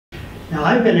Now,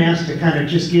 I've been asked to kind of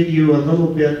just give you a little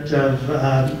bit of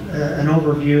an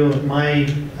overview of my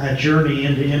journey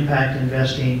into impact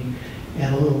investing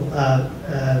and a little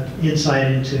insight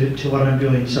into what I'm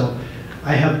doing. So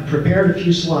I have prepared a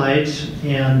few slides,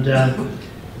 and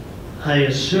I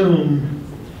assume,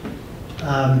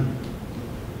 I'll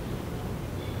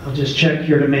just check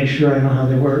here to make sure I know how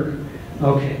they work.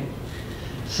 Okay.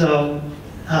 So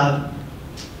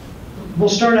we'll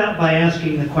start out by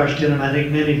asking the question, and I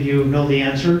think many of you know the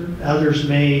answer. Others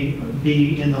may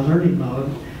be in the learning mode,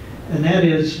 and that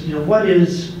is, what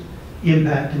is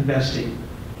impact investing?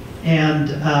 And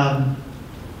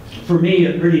for me,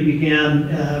 it really began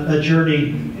a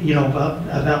journey,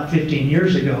 about 15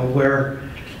 years ago, where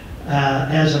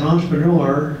as an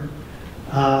entrepreneur,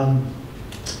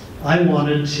 I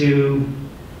wanted to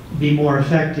be more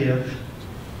effective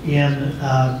in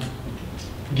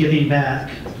giving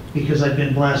back, because I've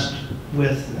been blessed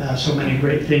with so many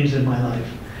great things in my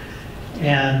life.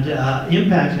 And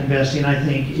impact investing, I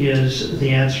think, is the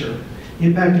answer.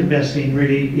 Impact investing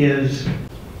really is,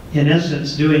 in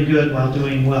essence, doing good while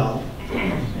doing well.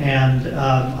 And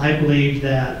I believe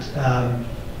that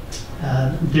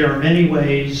there are many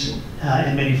ways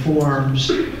and many forms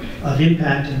of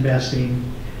impact investing,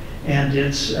 and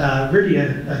it's really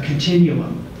a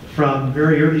continuum from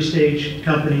very early stage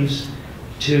companies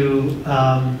to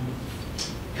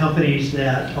companies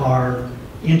that are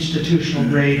institutional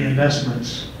grade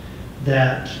investments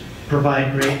that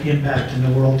provide great impact in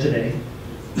the world today.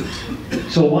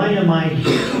 So why am I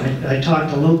here? I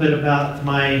talked a little bit about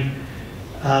my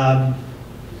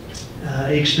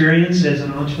experience as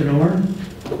an entrepreneur.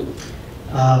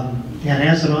 And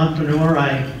as an entrepreneur,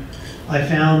 I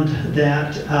found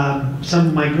that some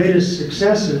of my greatest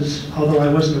successes, although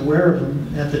I wasn't aware of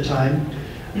them at the time,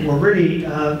 were really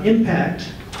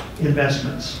impact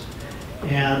investments,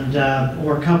 and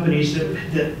or companies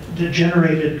that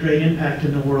generated great impact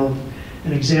in the world.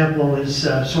 An example is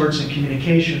Sorenson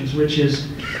Communications, which is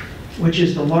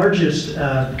the largest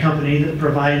company that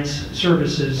provides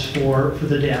services for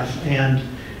the deaf, and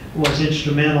was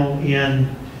instrumental in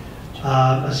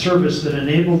a service that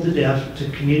enabled the deaf to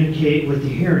communicate with the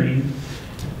hearing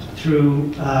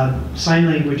through sign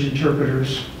language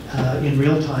interpreters in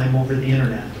real time over the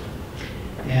internet.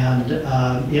 And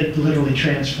it literally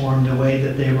transformed the way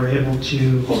that they were able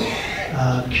to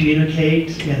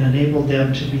communicate, and enabled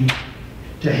them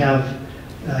to have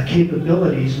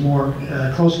capabilities more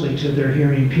closely to their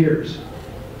hearing peers.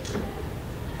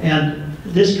 And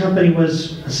this company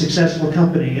was a successful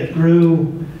company. It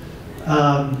grew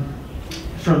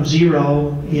from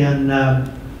zero in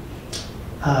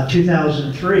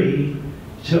 2003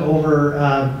 to over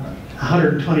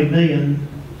 120 million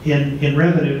in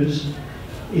revenues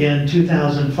in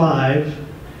 2005,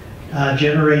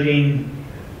 generating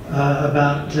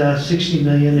about 60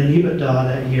 million in EBITDA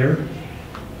that year,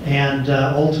 and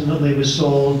ultimately was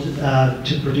sold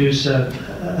to produce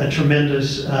a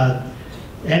tremendous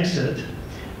exit.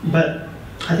 But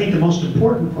I think the most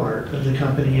important part of the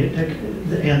company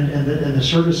and the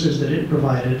services that it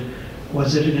provided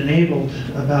was that it enabled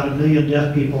about 1 million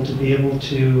deaf people to be able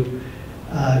to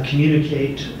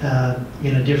communicate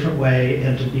in a different way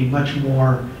and to be much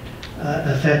more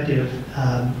effective.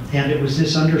 And it was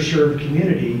this underserved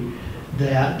community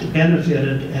that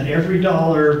benefited, and every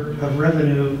dollar of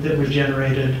revenue that was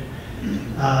generated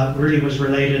really was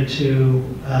related to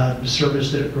the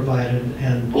service that it provided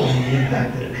and the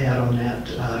impact that it had on that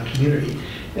community.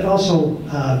 It also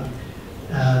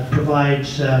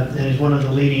provides and is one of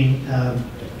the leading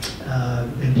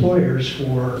employers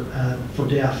for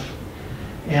deaf.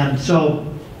 And so,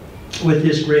 with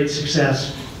this great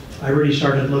success, I really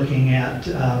started looking at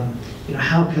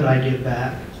how could I give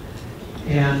back,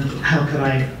 and how could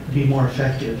I be more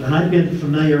effective. And I've been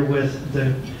familiar with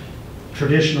the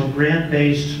traditional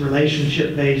grant-based,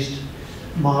 relationship-based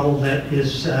model that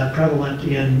is prevalent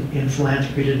in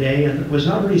philanthropy today, and was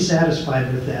not really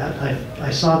satisfied with that.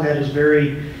 I saw that as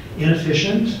very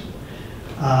inefficient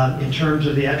in terms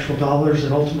of the actual dollars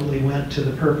that ultimately went to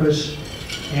the purpose,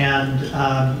 and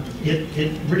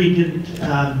it really didn't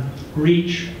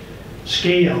reach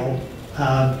scale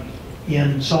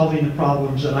in solving the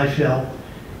problems that I felt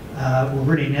were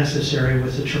really necessary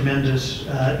with the tremendous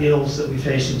ills that we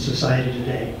face in society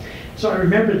today. So I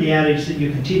remember the adage that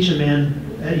you can teach a man,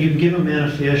 you can give a man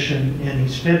a fish and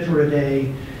he's fed for a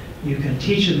day. You can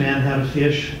teach a man how to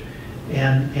fish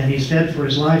and he's fed for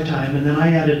his lifetime. And then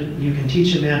I added, you can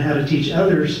teach a man how to teach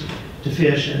others to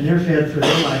fish and they're fed for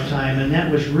their lifetime. And that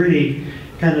was really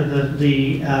kind of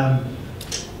the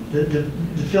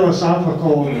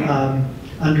philosophical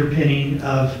underpinning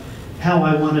of how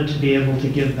I wanted to be able to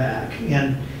give back.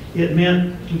 And it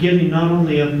meant giving not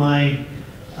only of my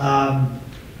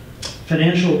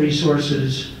financial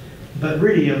resources, but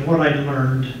really of what I'd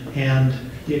learned and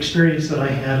the experience that I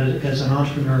had as an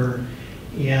entrepreneur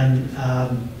in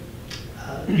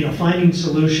finding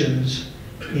solutions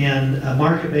in a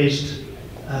market-based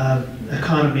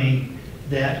economy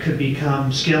that could become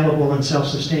scalable and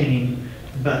self-sustaining,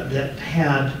 but that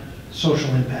had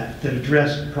social impact, that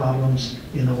addressed problems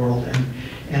in the world.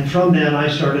 And from that, I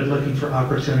started looking for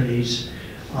opportunities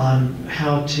on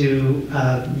how to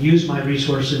use my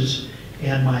resources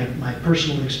and my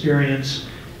personal experience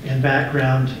and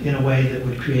background in a way that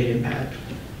would create impact.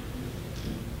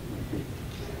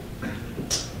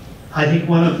 I think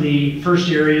one of the first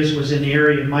areas was in the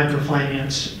area of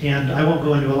microfinance, and I won't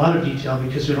go into a lot of detail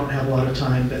because we don't have a lot of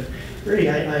time, but really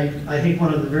I think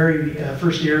one of the very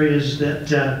first areas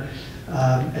that,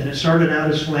 and it started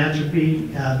out as philanthropy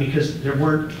because there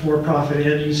weren't for-profit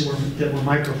entities that were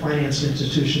microfinance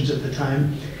institutions at the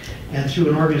time, and through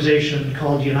an organization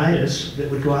called Unitas that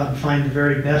would go out and find the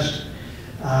very best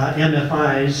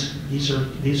MFIs.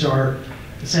 These are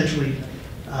essentially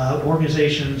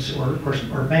organizations or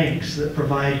banks that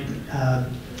provide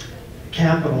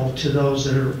capital to those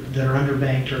that are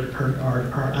underbanked or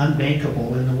are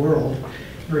unbankable in the world,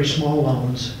 very small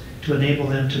loans to enable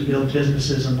them to build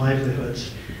businesses and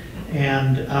livelihoods.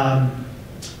 And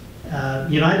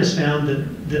Unitas found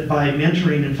that by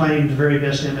mentoring and finding the very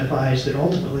best MFIs, that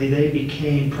ultimately they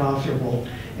became profitable,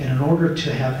 and in order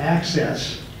to have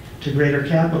access to greater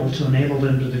capital to enable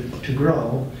them to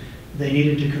grow, they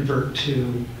needed to convert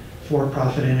to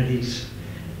for-profit entities.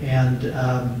 And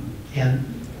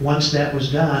once that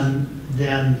was done,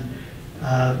 then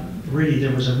really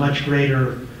there was a much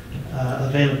greater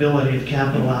availability of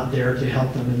capital out there to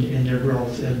help them in their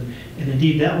growth. And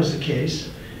indeed that was the case.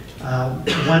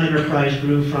 One enterprise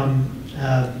grew from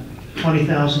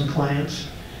 20,000 clients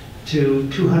to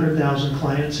 200,000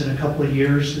 clients in a couple of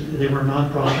years. They were a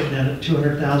nonprofit, then at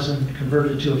 200,000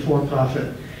 converted to a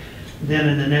for-profit. Then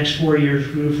in the next 4 years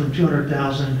grew from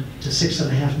 200,000 to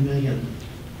 6.5 million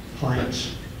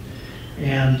clients.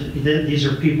 And these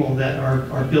are people that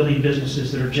are building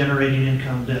businesses, that are generating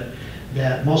income,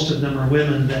 that most of them are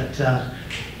women that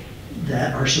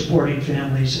are supporting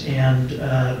families and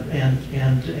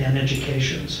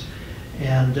educations.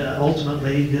 And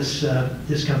ultimately, this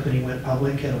company went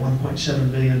public at a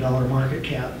 $1.7 billion market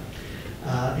cap,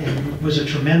 and was a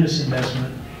tremendous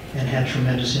investment and had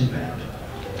tremendous impact.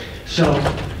 So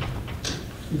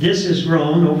this has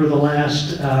grown over the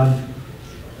last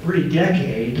really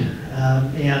decade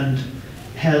and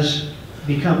has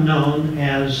become known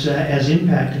as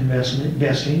impact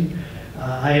investing.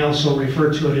 I also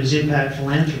refer to it as impact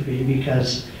philanthropy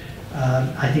because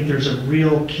I think there's a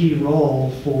real key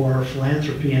role for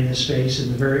philanthropy in this space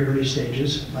in the very early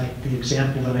stages, like the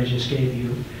example that I just gave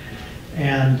you,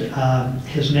 and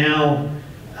has now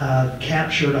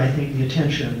captured, I think, the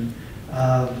attention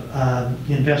of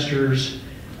investors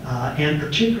and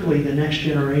particularly the next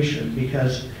generation,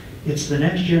 because it's the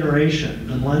next generation,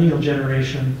 the millennial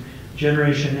generation,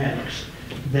 Generation X,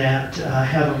 that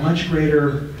have a much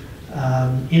greater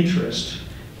interest,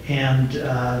 and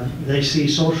they see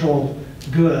social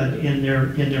good in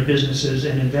their businesses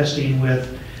and investing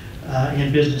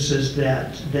in businesses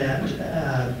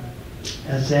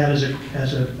as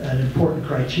an important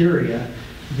criteria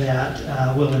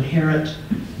that will inherit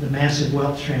the massive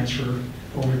wealth transfer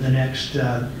over the next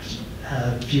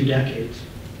few decades.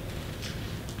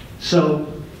 So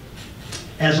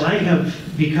as I have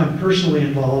become personally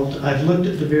involved, I've looked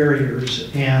at the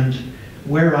barriers and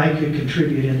where I could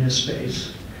contribute in this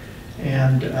space.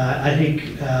 And I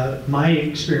think my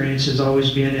experience has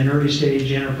always been in early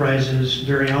stage enterprises,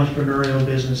 very entrepreneurial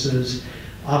businesses,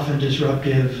 often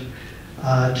disruptive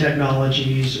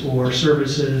technologies or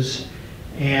services,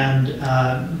 and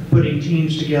putting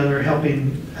teams together,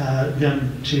 helping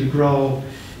them to grow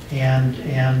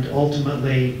and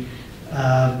ultimately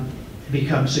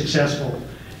become successful.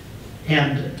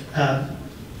 And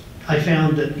I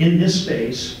found that in this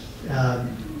space,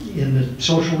 in the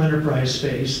social enterprise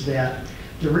space, that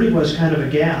there really was kind of a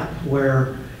gap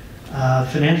where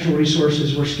financial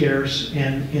resources were scarce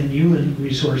and human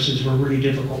resources were really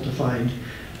difficult to find.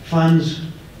 Funds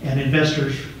and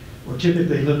investors were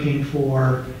typically looking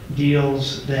for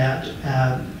deals that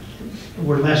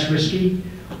were less risky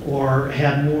or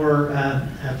had more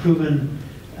proven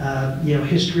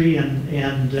history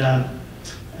and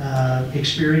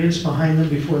experience behind them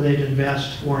before they'd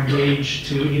invest or engage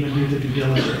to even do the due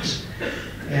diligence.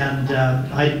 And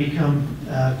I'd become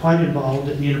quite involved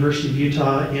at the University of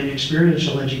Utah in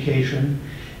experiential education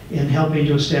in helping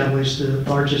to establish the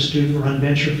largest student-run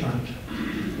venture fund.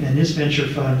 And this venture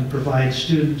fund provides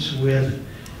students with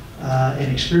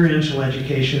an experiential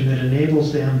education that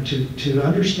enables them to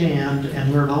understand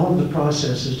and learn all of the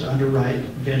processes to underwrite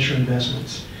venture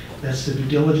investments. That's the due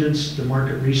diligence, the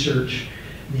market research,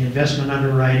 the investment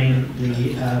underwriting,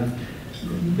 the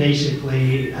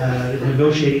basically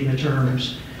negotiating the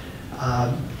terms.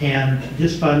 And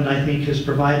this fund, I think, has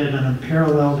provided an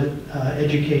unparalleled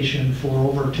education for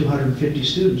over 250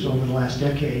 students over the last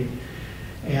decade,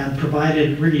 and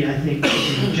provided really, I think,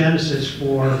 the genesis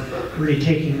for really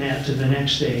taking that to the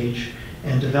next stage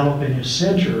and developing a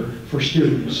center for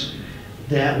students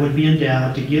that would be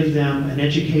endowed to give them an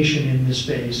education in this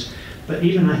space, but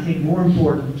even, I think, more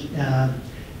important,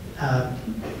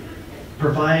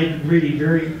 provide really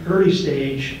very early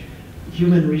stage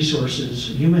human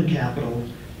resources, human capital,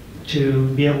 to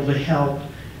be able to help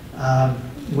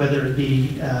whether it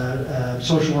be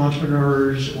social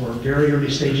entrepreneurs or very early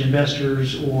stage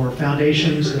investors or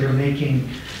foundations that are making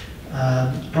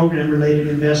program-related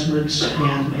investments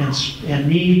and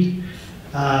need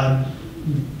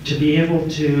to be able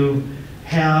to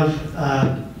have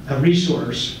a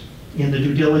resource in the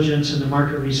due diligence and the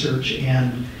market research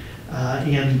and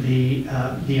in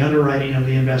the underwriting of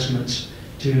the investments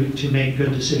to make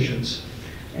good decisions.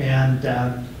 And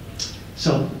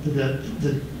so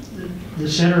the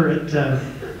center at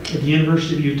the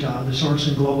University of Utah, the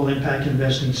Sorenson Global Impact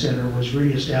Investing Center, was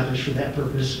really established for that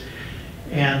purpose.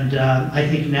 And I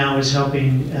think now is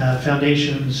helping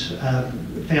foundations,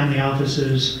 family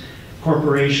offices,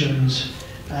 corporations.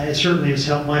 It certainly has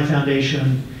helped my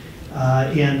foundation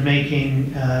in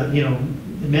making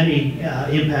many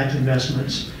impact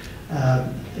investments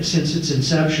since its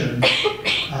inception,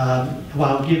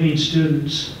 while giving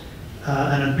students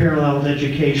an unparalleled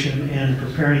education and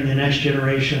preparing the next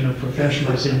generation of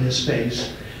professionals in this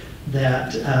space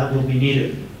that will be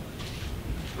needed.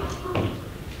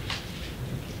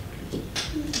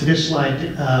 This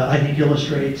slide, I think,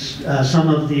 illustrates some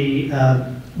of the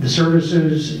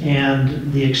services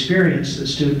and the experience that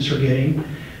students are getting.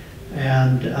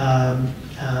 And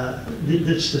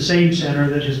it's the same center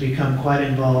that has become quite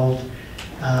involved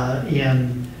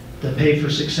in the Pay for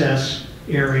Success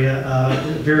area,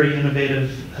 very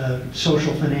innovative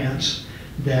social finance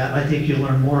that I think you'll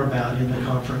learn more about in the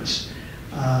conference.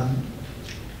 I'm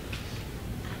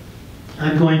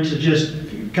going to just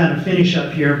kind of finish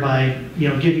up here by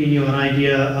giving you an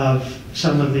idea of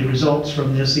some of the results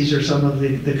from this. These are some of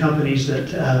the companies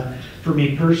that, for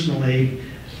me personally,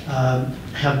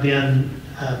 have been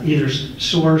either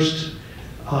sourced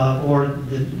or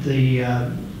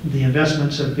the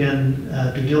investments have been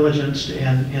due diligenced,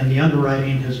 and the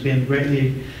underwriting has been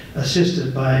greatly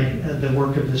assisted by the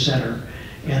work of the center.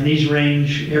 And these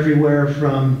range everywhere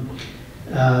from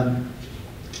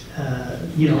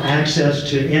access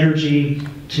to energy,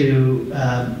 to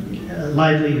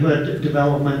livelihood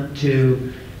development,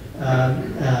 to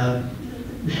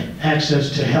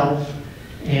access to health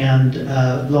and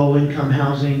low-income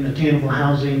housing, attainable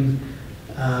housing.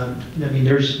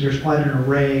 There's quite an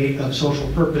array of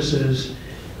social purposes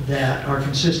that are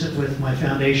consistent with my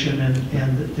foundation and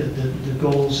the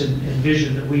goals and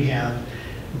vision that we have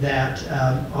that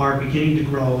are beginning to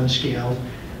grow and scale.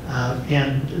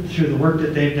 And through the work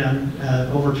that they've done,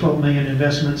 over 12 million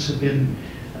investments have been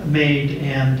made,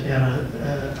 and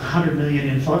 100 million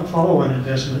in follow-on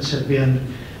investments have been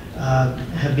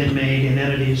made in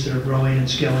entities that are growing and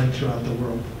scaling throughout the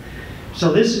world.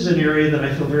 So this is an area that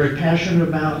I feel very passionate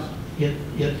about.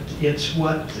 It's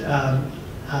what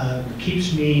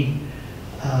keeps me,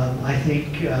 I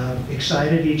think,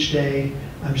 excited each day.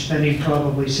 I'm spending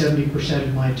probably 70%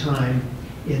 of my time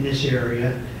in this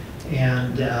area,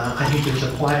 and I think there's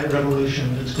a quiet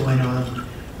revolution that's going on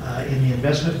in the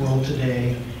investment world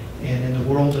today, and in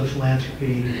the world of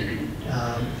philanthropy,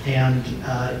 and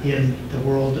in the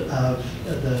world of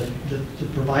the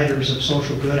providers of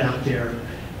social good out there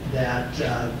that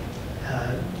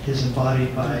is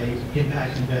embodied by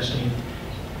impact investing.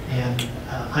 And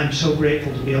I'm so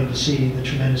grateful to be able to see the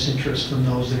tremendous interest from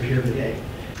those that are here today.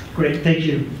 Great, thank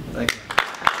you. Thank you.